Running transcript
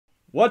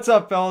What's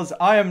up, fellas?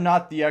 I am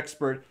not the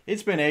expert.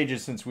 It's been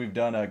ages since we've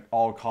done an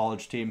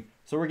all-college team,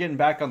 so we're getting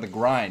back on the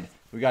grind.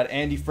 We got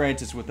Andy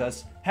Francis with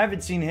us.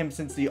 Haven't seen him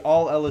since the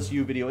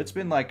all-LSU video. It's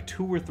been like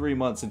 2 or 3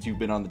 months since you've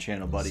been on the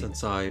channel, buddy.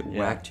 Since I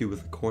whacked you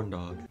with a corn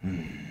dog.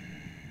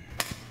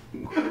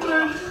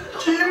 There's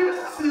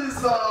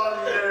juices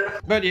on there.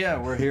 But yeah,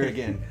 we're here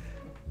again.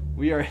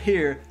 We are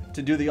here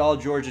to do the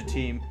all-Georgia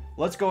team.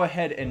 Let's go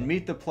ahead and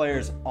meet the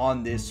players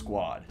on this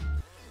squad.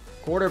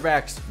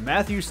 Quarterbacks,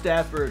 Matthew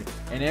Stafford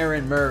and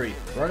Aaron Murray.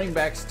 Running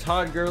backs,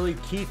 Todd Gurley,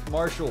 Keith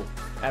Marshall.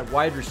 At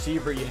wide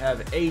receiver, you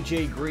have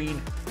AJ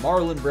Green,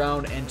 Marlon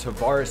Brown, and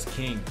Tavares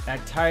King.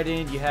 At tight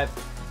end, you have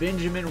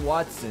Benjamin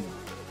Watson,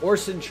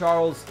 Orson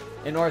Charles,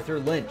 and Arthur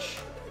Lynch.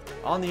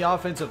 On the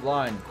offensive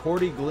line,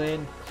 Cordy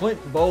Glenn, Clint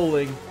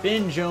Bowling,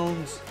 Ben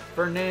Jones,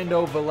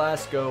 Fernando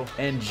Velasco,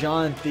 and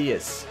John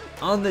Theus.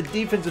 On the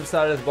defensive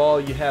side of the ball,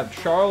 you have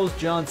Charles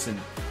Johnson,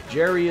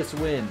 Jarius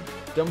Wynn,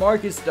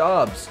 DeMarcus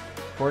Dobbs,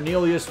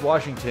 Cornelius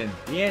Washington,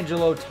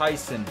 D'Angelo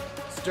Tyson,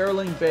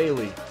 Sterling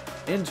Bailey.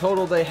 In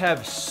total, they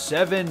have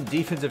 7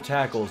 defensive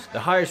tackles. The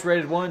highest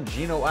rated one,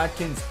 Geno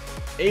Atkins,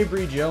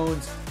 Avery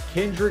Jones,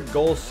 Kendrick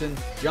Golston,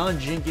 John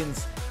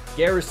Jenkins,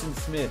 Garrison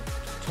Smith,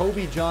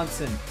 Toby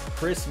Johnson,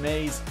 Chris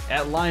Mays.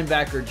 At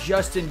linebacker,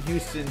 Justin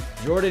Houston,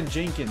 Jordan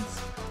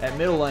Jenkins. At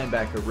middle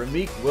linebacker,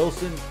 Ramik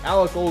Wilson,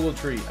 Alec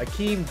Ogletree,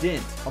 Akeem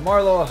Dent,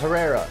 Amarlo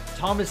Herrera,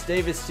 Thomas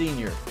Davis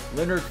Sr.,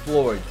 Leonard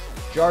Floyd,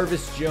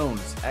 Jarvis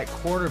Jones. At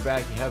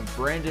cornerback, you have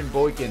Brandon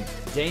Boykin,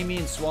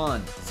 Damian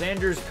Swan,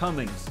 Sanders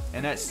Cummings,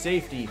 and at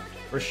safety,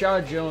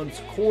 Rashad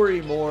Jones,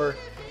 Corey Moore,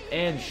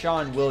 and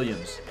Sean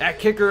Williams. At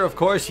kicker, of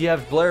course, you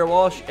have Blair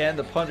Walsh, and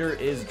the punter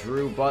is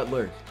Drew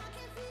Butler.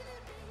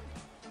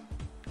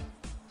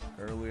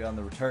 Early on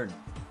the return.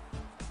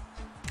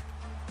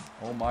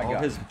 Oh my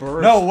God. His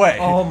burst. No way.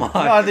 Oh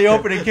my. On the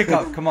opening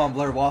kickoff. Come on,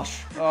 Blair Walsh.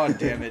 Oh,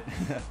 damn it.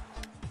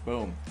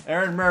 Boom.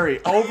 Aaron Murray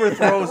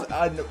overthrows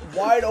a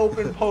wide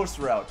open post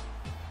route.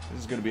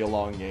 This is going to be a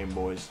long game,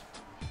 boys.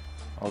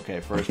 Okay,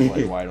 first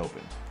play wide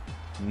open.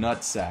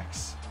 Nut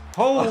sacks.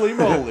 Holy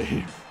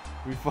moly.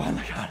 We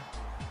finally got it.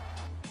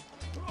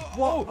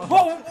 Whoa,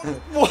 whoa,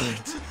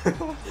 what?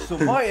 So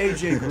my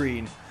AJ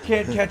Green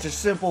can't catch a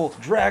simple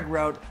drag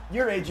route.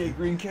 Your AJ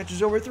Green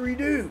catches over 3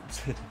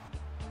 dudes.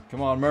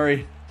 Come on,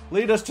 Murray.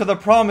 Lead us to the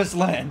promised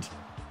land.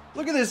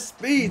 Look at this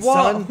speed,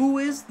 son. Who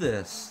is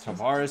this?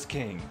 Tavares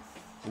King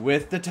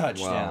with the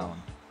touchdown. Wow.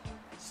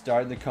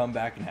 Starting the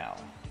comeback now.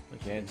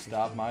 Can't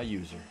stop my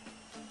user.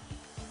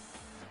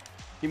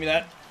 Give me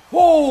that.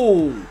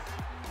 Whoa!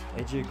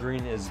 AJ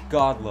Green is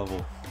god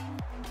level.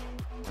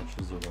 That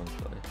was a run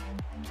play.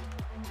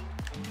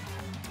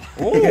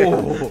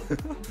 Oh!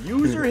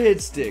 User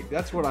hit stick.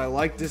 That's what I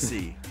like to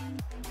see.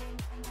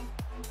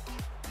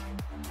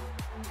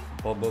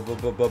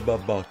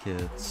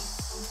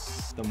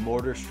 Buckets. The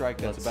mortar strike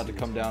that's about to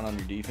come down on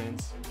your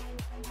defense.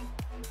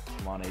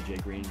 Come on,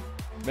 AJ Green.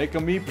 Make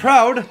me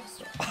proud.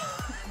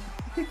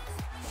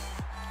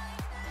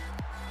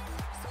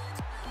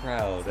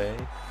 Proud, eh?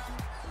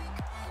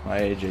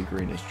 My AJ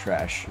Green is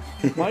trash.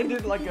 Mine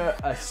did like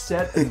a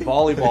set in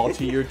volleyball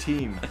to your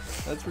team.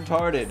 That's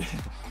retarded.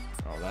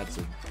 Oh, that's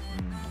a...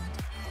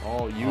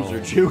 Oh, user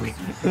juke.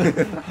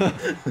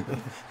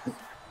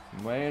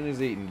 Man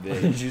is eating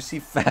today. Did you see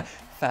fat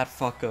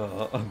fuck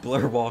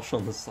Blair Walsh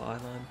on the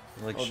sideline?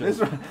 Like, oh, this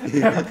one?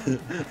 Yeah.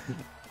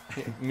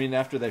 I mean,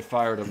 after they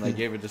fired him, they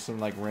gave it to some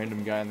like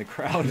random guy in the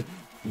crowd.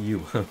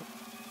 You.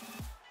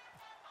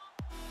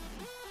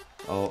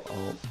 Oh.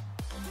 Oh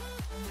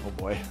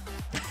boy.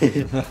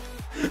 That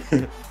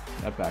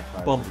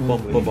backfired. Bum.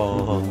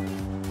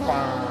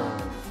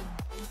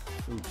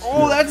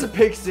 Oh, that's a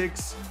pick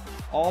six.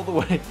 All the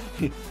way.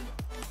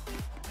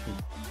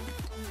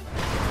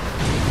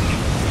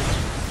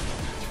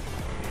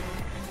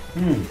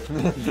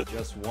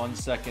 Just 1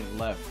 second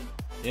left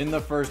in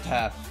the first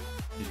half.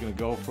 He's going to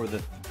go for the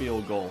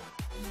field goal.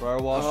 Blair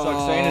Walsh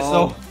sucks saying it,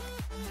 so.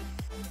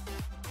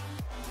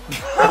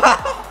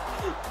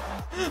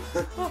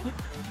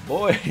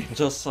 Boy.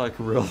 Just like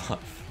real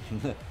life.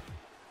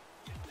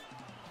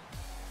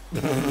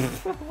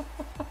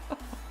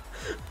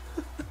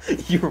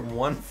 You're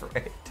 1 for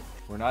 8.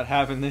 We're not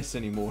having this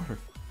anymore.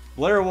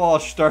 Blair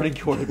Walsh starting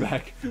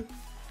quarterback.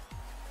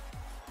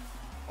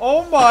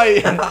 Oh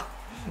my!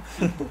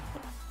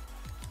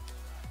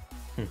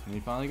 And he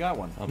finally got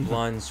one. A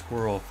blind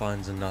squirrel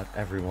finds a nut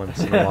every once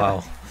in a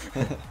while.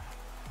 Oh,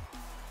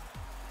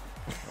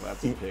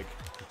 that's a pick.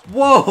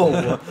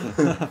 Whoa!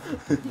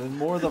 Then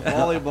more of the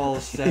volleyball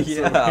sets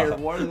over here.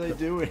 What are they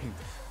doing?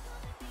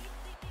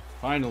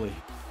 Finally,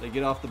 they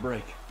get off the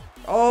break.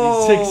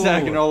 Oh! He's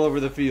zigzagging all over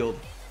the field.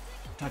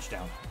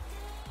 Touchdown.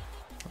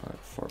 Alright,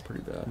 far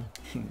pretty bad.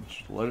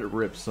 Just let it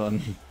rip,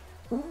 son.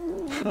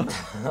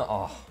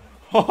 Oh.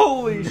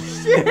 Holy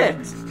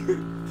shit!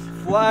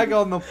 Flag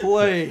on the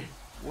play.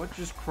 What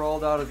just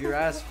crawled out of your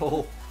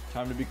asshole?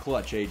 Time to be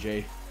clutch,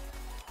 AJ.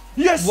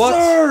 Yes, What?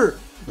 sir!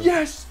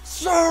 Yes,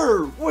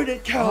 sir! When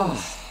it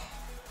counts.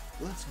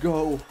 Let's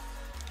go.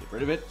 Get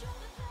rid of it.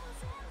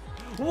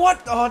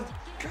 What on?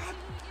 God.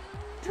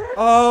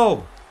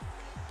 Oh!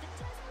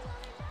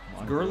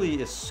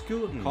 Gurley is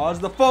scooting. Cause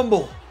the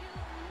fumble.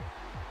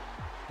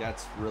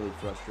 That's really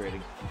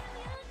frustrating.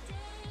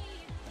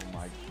 Oh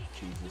my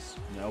Jesus.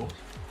 No.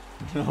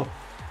 No.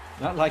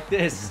 Not like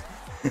this.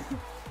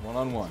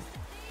 One-on-one.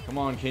 Come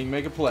on, King.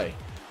 Make a play.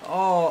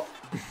 Oh.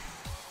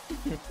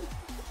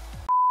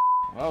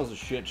 That was a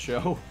shit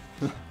show.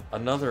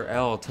 Another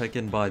L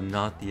taken by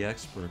not the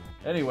expert.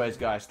 Anyways,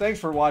 guys, thanks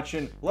for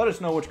watching. Let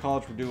us know which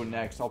college we're doing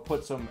next. I'll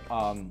put some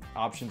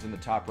options in the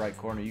top right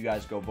corner. You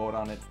guys go vote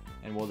on it,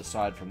 and we'll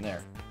decide from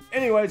there.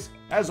 Anyways,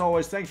 as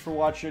always, thanks for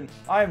watching.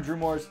 I am Drew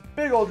Morris,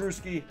 Big Ol'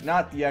 Drewski,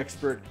 not the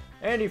expert.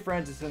 Andy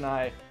Francis and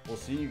I will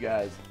see you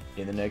guys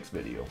in the next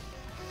video.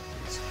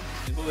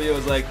 Julio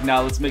was like,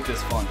 now let's make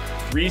this fun.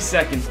 3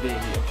 seconds, baby.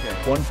 Okay.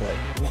 One play.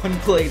 One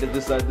play to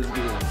decide this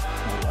game.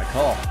 What do I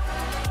call?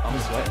 I'm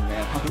sweating,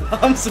 man.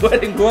 I'm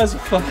sweating. Who has a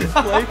fucking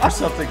play for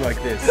something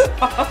like this?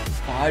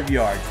 5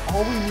 yards.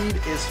 All we need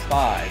is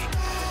 5.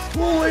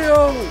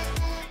 Julio!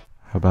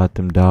 How about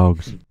them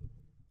dogs?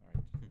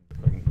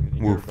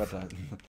 Woof.